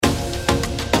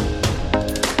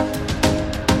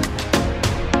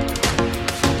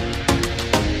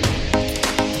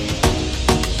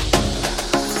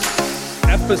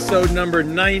episode number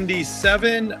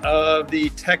 97 of the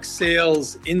Tech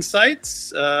Sales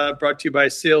Insights, brought to you by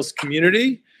Sales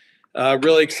Community.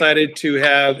 Really excited to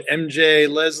have MJ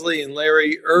Leslie and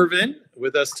Larry Irvin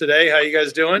with us today. How you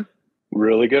guys doing?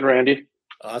 Really good, Randy.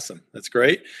 Awesome. That's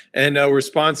great. And we're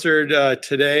sponsored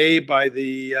today by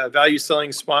the value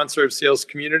selling sponsor of Sales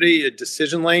Community,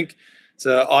 Decision Link. It's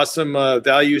an awesome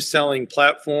value selling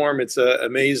platform. It's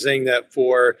amazing that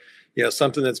for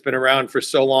something that's been around for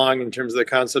so long in terms of the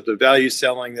concept of value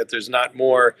selling, that there's not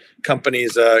more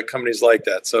companies like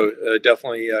that. So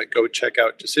definitely go check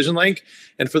out Decision Link.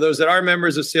 And for those that are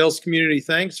members of Sales Community,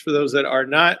 thanks. For those that are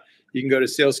not, you can go to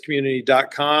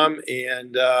salescommunity.com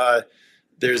and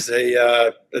there's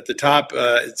at the top,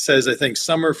 it says, I think,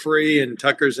 summer free, and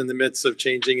Tucker's in the midst of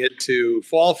changing it to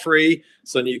fall free,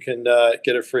 so you can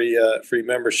get a free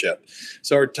membership.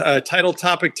 So our title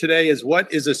topic today is,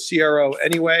 what is a CRO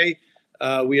anyway?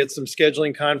 We had some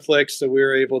scheduling conflicts, so we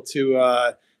were able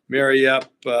to marry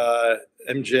up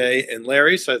MJ and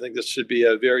Larry. So I think this should be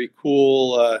a very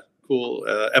cool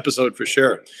episode for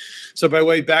sure. So by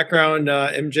way of background,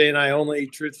 MJ and I only,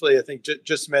 truthfully, I think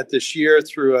just met this year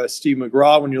through Steve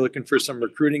McGraw when you're looking for some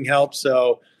recruiting help.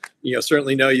 So,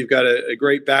 certainly know you've got a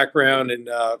great background, and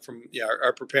from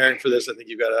our preparing for this, I think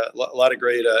you've got a lot of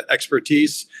great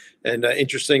expertise. And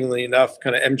interestingly enough,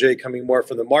 kind of MJ coming more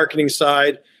from the marketing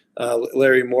side,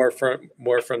 Larry more from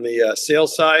the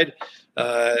sales side.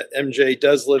 MJ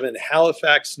does live in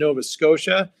Halifax, Nova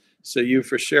Scotia. So you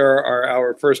for sure are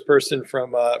our first person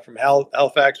from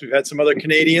Halifax. We've had some other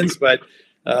Canadians, but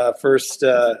first,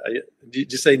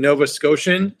 did you say Nova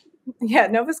Scotian? Yeah,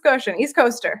 Nova Scotian, East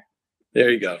Coaster. There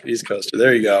you go, East Coaster.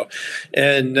 There you go.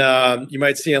 And you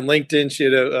might see on LinkedIn, she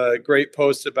had a great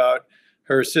post about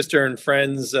her sister and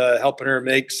friends helping her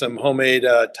make some homemade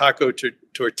taco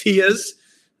tortillas.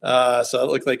 So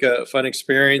it looked like a fun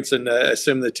experience, and I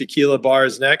assume the tequila bar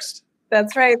is next.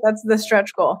 That's right. That's the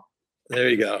stretch goal. There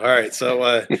you go. All right.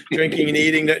 So drinking and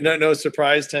eating, no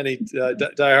surprise to any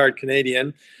diehard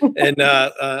Canadian. And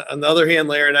on the other hand,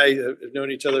 Larry and I have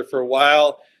known each other for a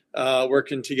while,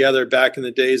 working together back in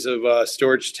the days of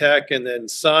Storage Tech and then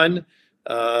Sun,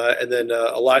 and then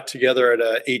a lot together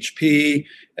at HP,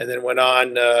 and then went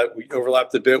on, we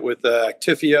overlapped a bit with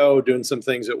Actifio, doing some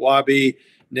things at Wabi,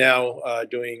 now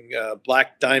doing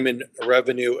Black Diamond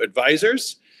Revenue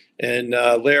Advisors. And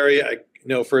Larry, I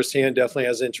know firsthand, definitely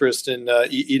has interest in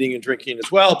eating and drinking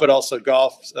as well, but also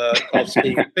golf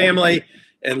skiing and family,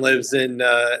 and lives in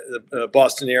the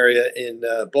Boston area in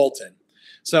Bolton.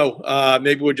 So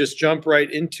maybe we'll just jump right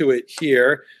into it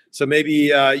here. So maybe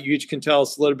you each can tell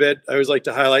us a little bit. I always like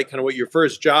to highlight kind of what your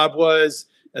first job was,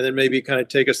 and then maybe kind of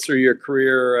take us through your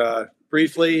career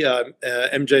briefly.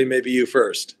 MJ, maybe you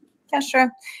first. Yeah,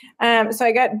 sure. So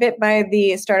I got bit by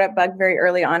the startup bug very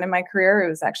early on in my career. It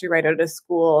was actually right out of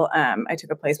school. I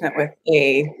took a placement with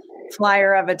a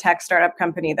flyer of a tech startup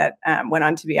company that went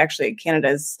on to be actually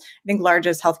Canada's, I think,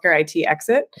 largest healthcare IT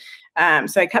exit.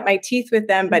 So I cut my teeth with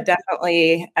them, but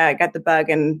definitely got the bug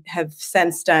and have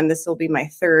since done, this will be my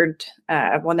third,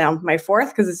 now my fourth,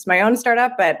 because it's my own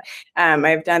startup, but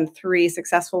I've done 3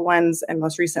 successful ones, and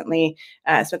most recently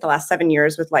spent the last 7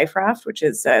 years with LifeRaft, which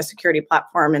is a security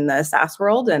platform in the SaaS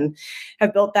world, and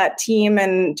have built that team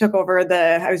and took over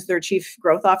I was their chief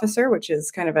growth officer, which is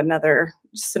kind of another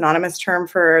synonymous term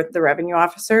for the revenue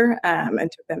officer, and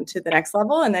took them to the next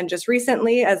level. And then just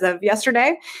recently, as of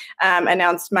yesterday,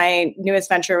 announced my newest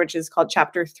venture, which is called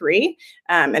Chapter 3.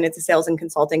 And it's a sales and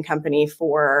consulting company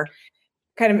for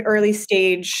kind of early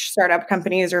stage startup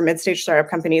companies or mid-stage startup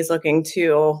companies looking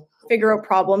to figure out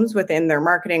problems within their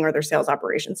marketing or their sales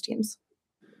operations teams.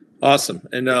 Awesome.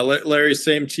 And Larry,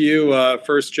 same to you,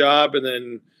 first job, and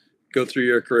then go through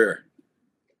your career.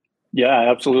 Yeah,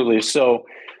 absolutely. So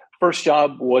first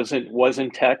job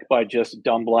wasn't tech by just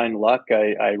dumb blind luck.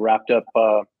 I wrapped up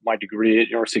my degree at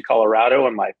University of Colorado,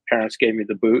 and my parents gave me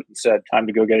the boot and said, time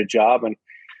to go get a job and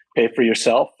pay for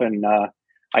yourself. And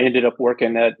I ended up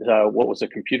working at what was a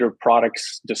computer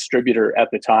products distributor at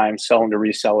the time, selling to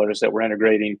resellers that were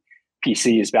integrating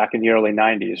PCs back in the early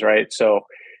 90s, right? So,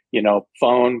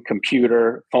 phone,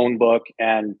 computer, phone book,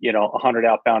 and, 100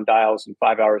 outbound dials and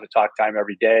 5 hours of talk time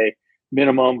every day,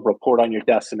 minimum, report on your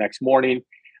desk the next morning.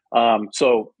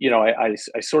 So, I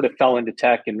sort of fell into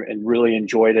tech and really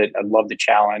enjoyed it. I love the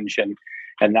challenge and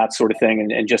that sort of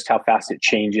thing, and just how fast it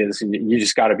changes. And you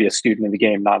just got to be a student in the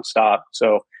game nonstop.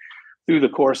 So through the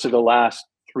course of the last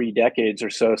 3 decades or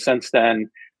so since then,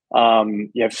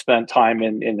 you have spent time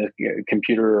in the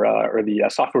computer or the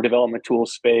software development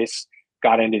tools space,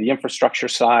 got into the infrastructure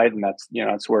side, and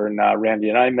that's where Randy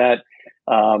and I met.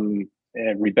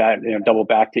 double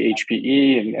back to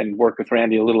HPE and worked with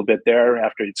Randy a little bit there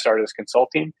after he'd started his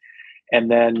consulting. And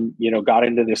then, got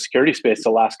into the security space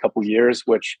the last couple of years,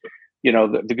 which,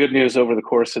 the good news over the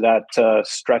course of that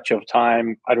stretch of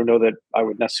time, I don't know that I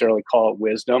would necessarily call it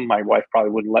wisdom. My wife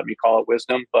probably wouldn't let me call it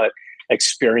wisdom, but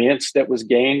experience that was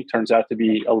gained turns out to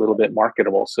be a little bit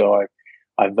marketable. So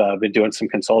I've been doing some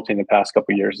consulting the past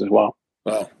couple of years as well.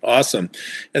 Wow, awesome.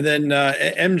 And then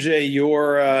MJ,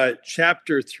 your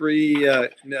Chapter 3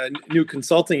 new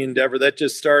consulting endeavor, that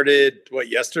just started,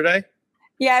 yesterday?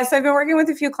 Yeah, so I've been working with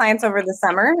a few clients over the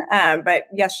summer, but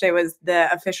yesterday was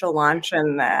the official launch,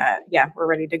 and we're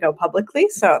ready to go publicly.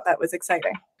 So that was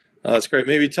exciting. Oh, that's great.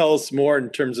 Maybe tell us more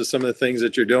in terms of some of the things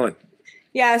that you're doing.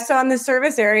 Yeah, so on the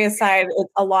service area side,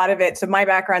 a lot of it. So my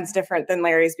background's different than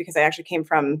Larry's because I actually came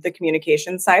from the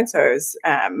communications side. So I was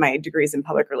my degree's in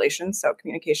public relations. So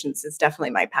communications is definitely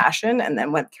my passion. And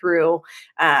then went through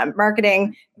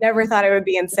marketing. Never thought I would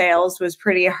be in sales. Was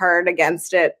pretty hard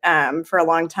against it for a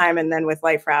long time. And then with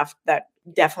LifeRaft, that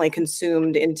definitely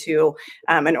consumed into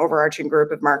an overarching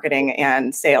group of marketing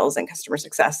and sales and customer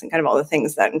success and kind of all the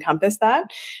things that encompass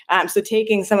that. So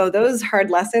taking some of those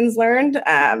hard lessons learned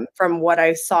from what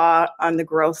I saw on the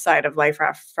growth side of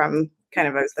LifeRaft from kind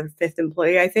of as the fifth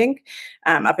employee, I think,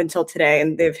 up until today.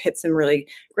 And they've hit some really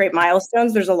great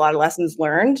milestones. There's a lot of lessons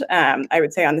learned. I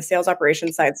would say on the sales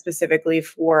operations side, specifically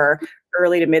for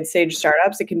early to mid-stage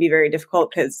startups, it can be very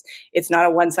difficult because it's not a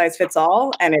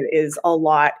one-size-fits-all, and it is a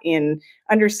lot in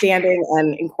understanding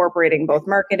and incorporating both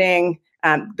marketing,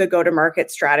 the go-to-market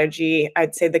strategy,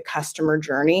 I'd say the customer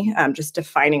journey, just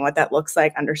defining what that looks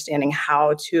like, understanding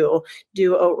how to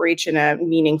do outreach in a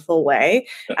meaningful way,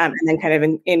 and then kind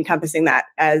of encompassing that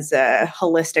as a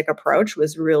holistic approach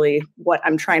was really what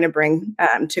I'm trying to bring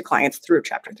to clients through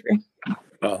Chapter 3.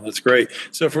 Oh, that's great.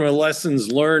 So from a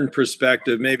lessons learned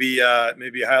perspective, maybe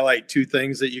highlight two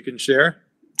things that you can share.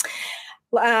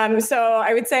 So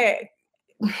I would say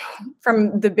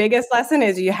from the biggest lesson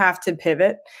is you have to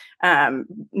pivot.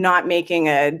 Not making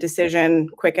a decision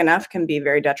quick enough can be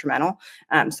very detrimental.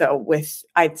 So with,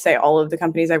 I'd say all of the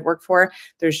companies I've worked for,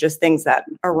 there's just things that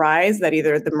arise that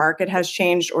either the market has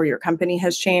changed or your company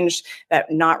has changed,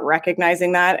 that not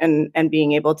recognizing that and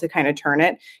being able to kind of turn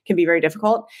it can be very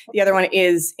difficult. The other one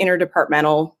is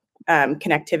interdepartmental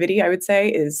connectivity, I would say,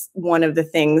 is one of the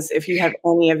things. If you have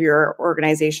any of your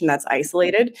organization that's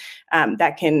isolated,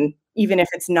 that can, even if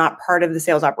it's not part of the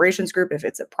sales operations group, if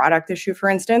it's a product issue, for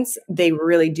instance, they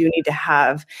really do need to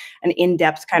have an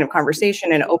in-depth kind of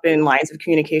conversation and open lines of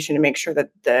communication to make sure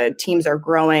that the teams are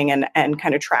growing and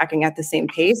kind of tracking at the same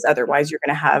pace. Otherwise, you're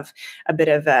going to have a bit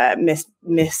of a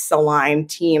misaligned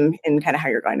team in kind of how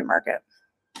you're going to market.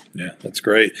 Yeah, that's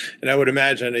great. And I would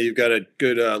imagine you've got a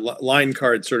good line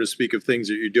card, so to speak, of things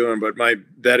that you're doing. But my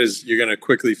bet is you're going to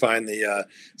quickly find the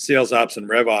sales ops and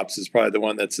rev ops is probably the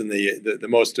one that's in the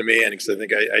most demand, because I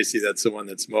think I see that's the one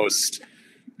that's most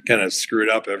kind of screwed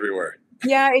up everywhere.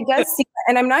 Yeah, it does seem,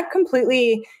 and I'm not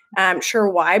completely sure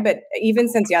why, but even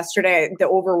since yesterday, the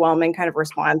overwhelming kind of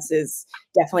response is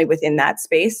definitely within that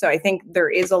space. So I think there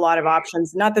is a lot of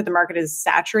options, not that the market is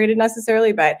saturated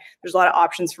necessarily, but there's a lot of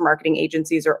options for marketing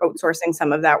agencies or outsourcing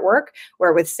some of that work,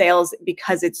 where with sales,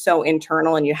 because it's so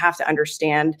internal and you have to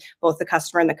understand both the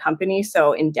customer and the company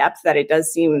so in depth, that it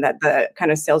does seem that the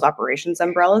kind of sales operations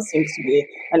umbrella seems to be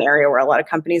an area where a lot of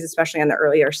companies, especially on the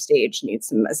earlier stage, need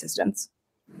some assistance.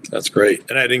 That's great.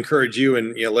 And I'd encourage you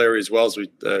and Larry as well, as we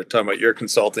talk about your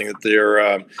consulting, that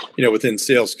they're, within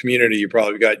sales community, you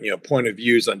probably got, point of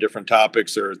views on different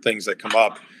topics or things that come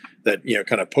up that,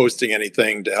 kind of posting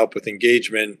anything to help with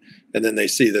engagement. And then they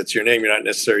see that's your name. You're not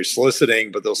necessarily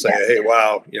soliciting, but they'll say, hey,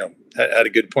 wow, had a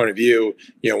good point of view,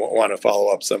 want to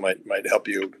follow up. So that might help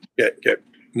you get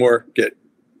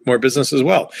more business as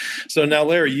well. So now,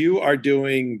 Larry, you are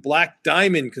doing Black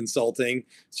Diamond Consulting.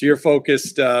 So you're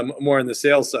focused more on the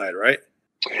sales side, right?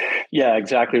 Yeah,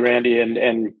 exactly, Randy.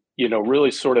 And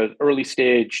really sort of early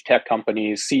stage tech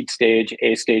companies, seed stage,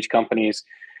 A stage companies.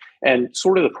 And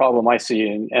sort of the problem I see,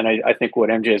 and I think what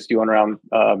MJ is doing around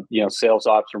sales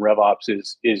ops and rev ops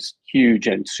is huge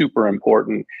and super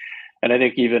important. And I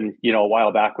think even, a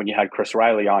while back when you had Chris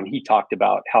Riley on, he talked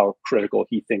about how critical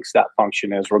he thinks that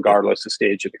function is, regardless of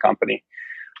stage of the company.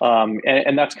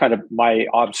 And that's kind of my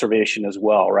observation as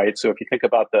well, right? So if you think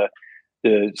about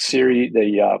the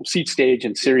seed stage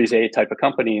and Series A type of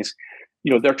companies,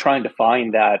 they're trying to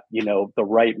find that, the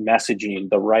right messaging,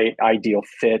 the right ideal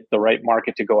fit, the right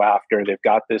market to go after. They've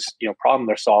got this, problem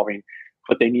they're solving,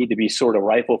 but they need to be sort of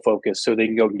rifle focused so they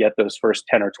can go and get those first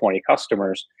 10 or 20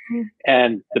 customers. Mm-hmm.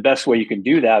 And the best way you can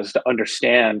do that is to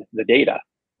understand the data,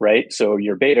 right? So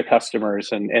your beta customers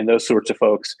and those sorts of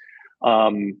folks,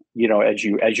 as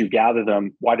you gather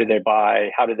them, why did they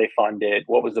buy? How did they fund it?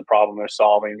 What was the problem they're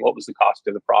solving? What was the cost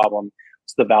of the problem?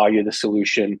 What's the value of the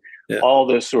solution? Yeah. All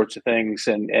those sorts of things,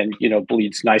 and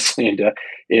bleeds nicely into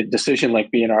Decision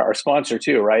Link being our sponsor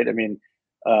too, right? I mean,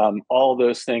 all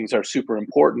those things are super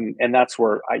important, and that's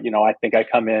where I think I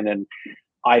come in and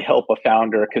I help a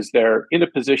founder because they're in a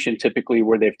position typically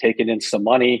where they've taken in some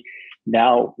money.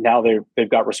 Now they've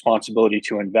got responsibility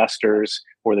to investors,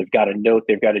 or they've got a note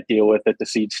they've got to deal with at the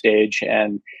seed stage,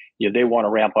 and they want to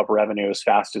ramp up revenue as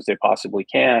fast as they possibly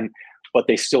can, but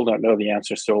they still don't know the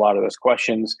answers to a lot of those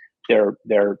questions.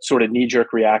 Their sort of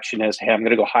knee-jerk reaction is, "Hey, I'm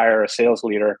going to go hire a sales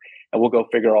leader, and we'll go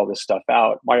figure all this stuff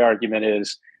out." My argument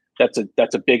is that's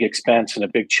a big expense and a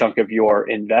big chunk of your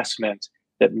investment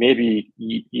that maybe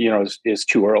is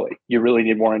too early. You really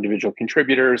need more individual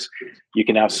contributors. You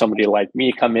can have somebody like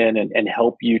me come in and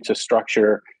help you to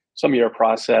structure some of your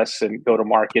process and go to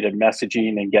market and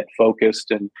messaging and get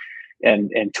focused and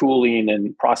tooling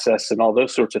and process and all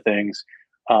those sorts of things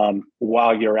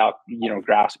while you're out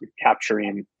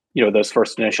capturing those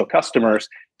first initial customers,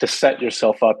 to set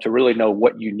yourself up to really know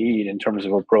what you need in terms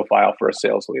of a profile for a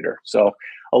sales leader. So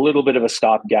a little bit of a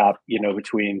stopgap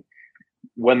between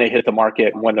when they hit the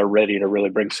market and when they're ready to really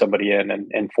bring somebody in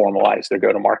and formalize their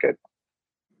go-to-market.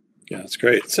 Yeah, that's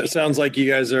great. So it sounds like you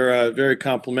guys are very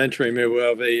complimentary. Maybe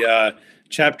we'll have a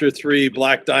Chapter 3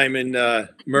 Black Diamond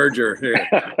merger here.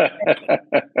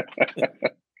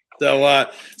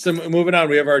 So moving on,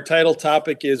 we have our title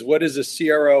topic is, what is a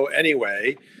CRO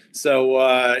anyway? So,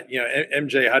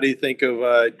 MJ, how do you think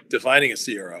of defining a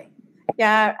CRO?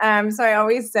 Yeah. So I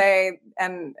always say,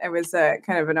 and it was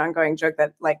kind of an ongoing joke,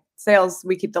 that like sales,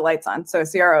 we keep the lights on. So a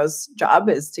CRO's job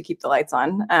is to keep the lights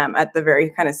on at the very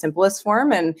kind of simplest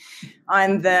form. And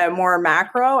on the more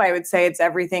macro, I would say it's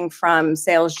everything from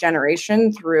sales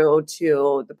generation through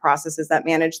to the processes that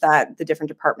manage that, the different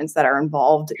departments that are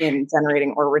involved in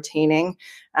generating or retaining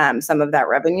some of that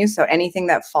revenue. So anything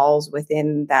that falls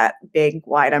within that big,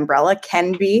 wide umbrella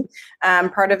can be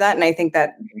part of that. And I think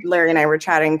that Larry and I were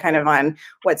chatting kind of on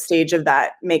what stage of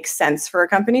that makes sense for a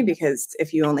company, because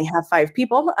if you only have 5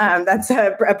 people, that's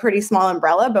a pretty small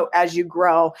umbrella. But as you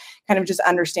grow, kind of just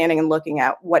understanding and looking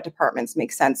at what departments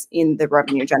make sense in the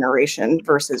revenue generation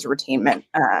versus retainment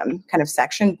kind of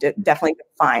section, definitely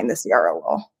define the CRO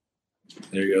role.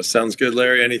 There you go. Sounds good,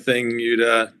 Larry. Anything you'd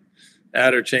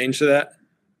add or change to that?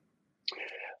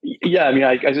 Yeah, I mean,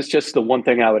 I just the one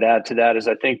thing I would add to that is,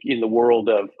 I think in the world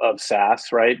of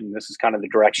SaaS, right, and this is kind of the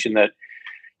direction that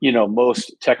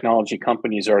most technology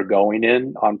companies are going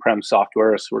in. On-prem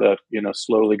software is sort of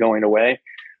slowly going away.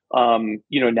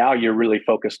 Now you're really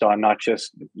focused on not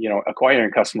just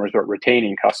acquiring customers, but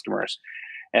retaining customers.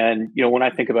 And when I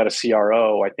think about a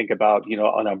CRO, I think about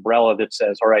an umbrella that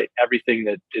says, all right, everything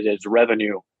that is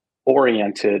revenue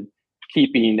oriented,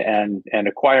 keeping and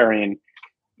acquiring,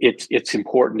 it's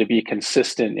important to be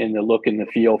consistent in the look and the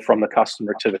feel from the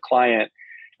customer to the client,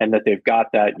 and that they've got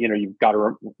that. You've got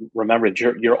to remember that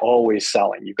you're always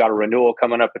selling. You've got a renewal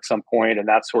coming up at some point and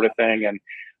that sort of thing. And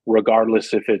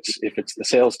regardless if it's the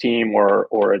sales team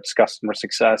or it's customer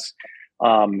success,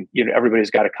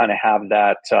 everybody's got to kind of have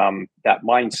that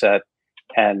mindset,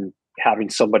 and having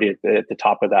somebody at the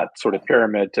top of that sort of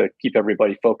pyramid to keep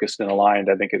everybody focused and aligned,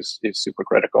 I think is super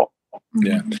critical.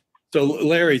 Yeah. So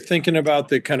Larry, thinking about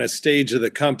the kind of stage of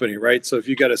the company, right? So if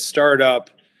you got a startup,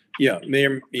 may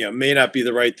not be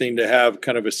the right thing to have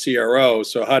kind of a CRO.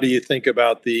 So how do you think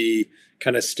about the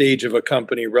kind of stage of a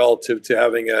company relative to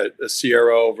having a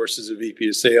CRO versus a VP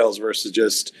of sales versus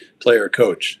just player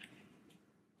coach?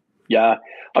 Yeah.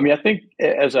 I mean, I think,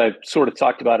 as I sort of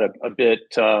talked about a bit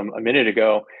a minute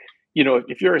ago,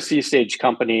 if you're a C-stage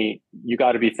company, you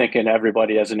got to be thinking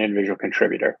everybody as an individual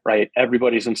contributor, right?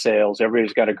 Everybody's in sales.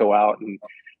 Everybody's got to go out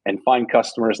and find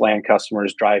customers, land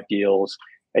customers, drive deals.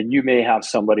 And you may have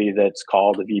somebody that's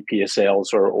called a VP of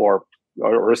sales or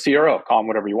a CRO, call them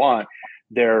whatever you want.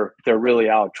 They're really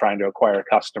out trying to acquire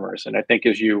customers. And I think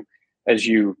as you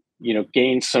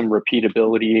gain some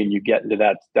repeatability and you get into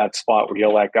that spot where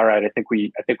you're like, all right, I think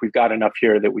we've got enough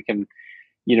here that we can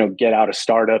get out of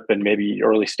startup and maybe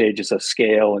early stages of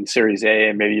scale and Series A,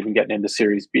 and maybe even getting into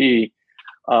Series B.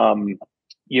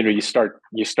 You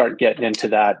start getting into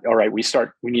that. All right, we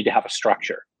need to have a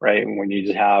structure, right? And we need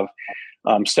to have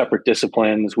separate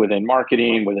disciplines within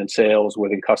marketing, within sales,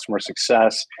 within customer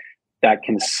success. That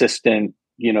consistent,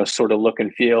 sort of look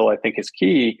and feel, I think, is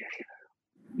key.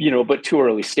 But too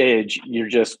early stage,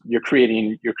 you're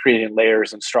creating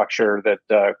layers and structure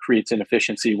that creates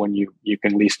inefficiency when you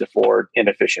can least afford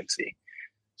inefficiency.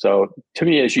 So to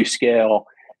me, as you scale,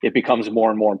 it becomes more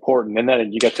and more important. And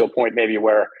then you get to a point maybe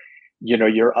where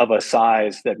you're of a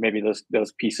size that maybe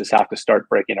those pieces have to start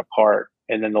breaking apart.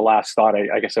 And then the last thought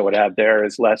I guess I would have there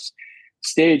is less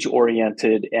stage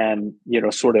oriented and,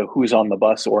 sort of who's on the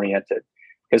bus oriented.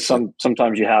 Because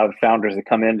sometimes you have founders that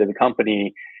come into the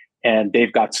company and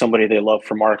they've got somebody they love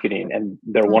for marketing and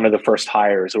they're one of the first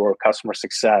hires, or customer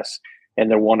success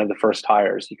and they're one of the first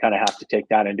hires. You kind of have to take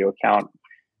that into account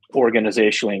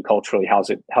organizationally and culturally. How's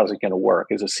it going to work?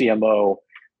 Is a CMO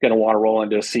going to want to roll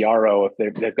into a CRO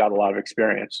if they've got a lot of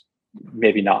experience?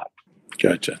 Maybe not.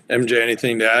 Gotcha. MJ,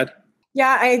 anything to add?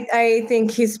 Yeah, I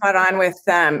think he's spot on with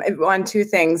on two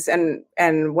things,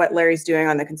 and what Larry's doing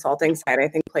on the consulting side, I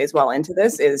think plays well into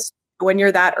this. Is when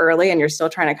you're that early and you're still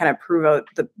trying to kind of prove out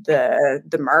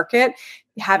the market,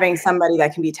 having somebody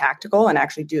that can be tactical and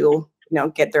actually do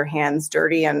get their hands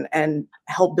dirty and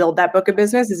help build that book of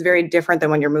business is very different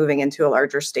than when you're moving into a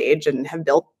larger stage and have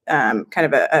built kind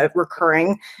of a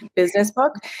recurring business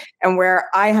book. And where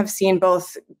I have seen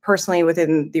both personally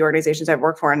within the organizations I've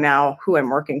worked for and now who I'm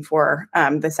working for,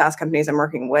 the SaaS companies I'm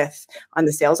working with on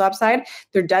the sales ops side,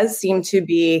 there does seem to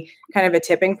be kind of a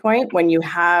tipping point when you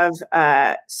have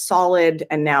a solid,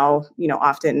 and now,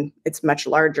 often it's much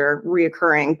larger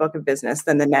reoccurring book of business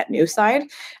than the net new side.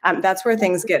 That's where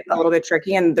things get a little bit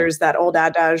tricky. And there's that old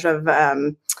adage of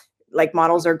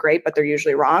models are great, but they're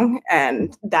usually wrong.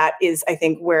 And that is, I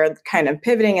think, where kind of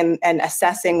pivoting and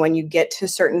assessing when you get to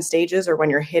certain stages or when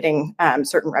you're hitting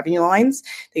certain revenue lines,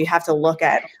 that you have to look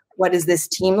at what does this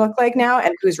team look like now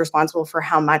and who's responsible for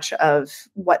how much of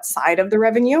what side of the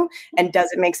revenue, and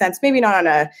does it make sense, maybe not on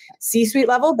a C-suite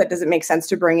level, but does it make sense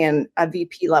to bring in a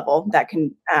VP level that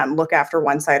can look after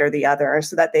one side or the other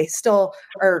so that they still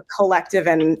are collective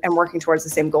and working towards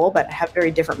the same goal, but have very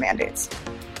different mandates.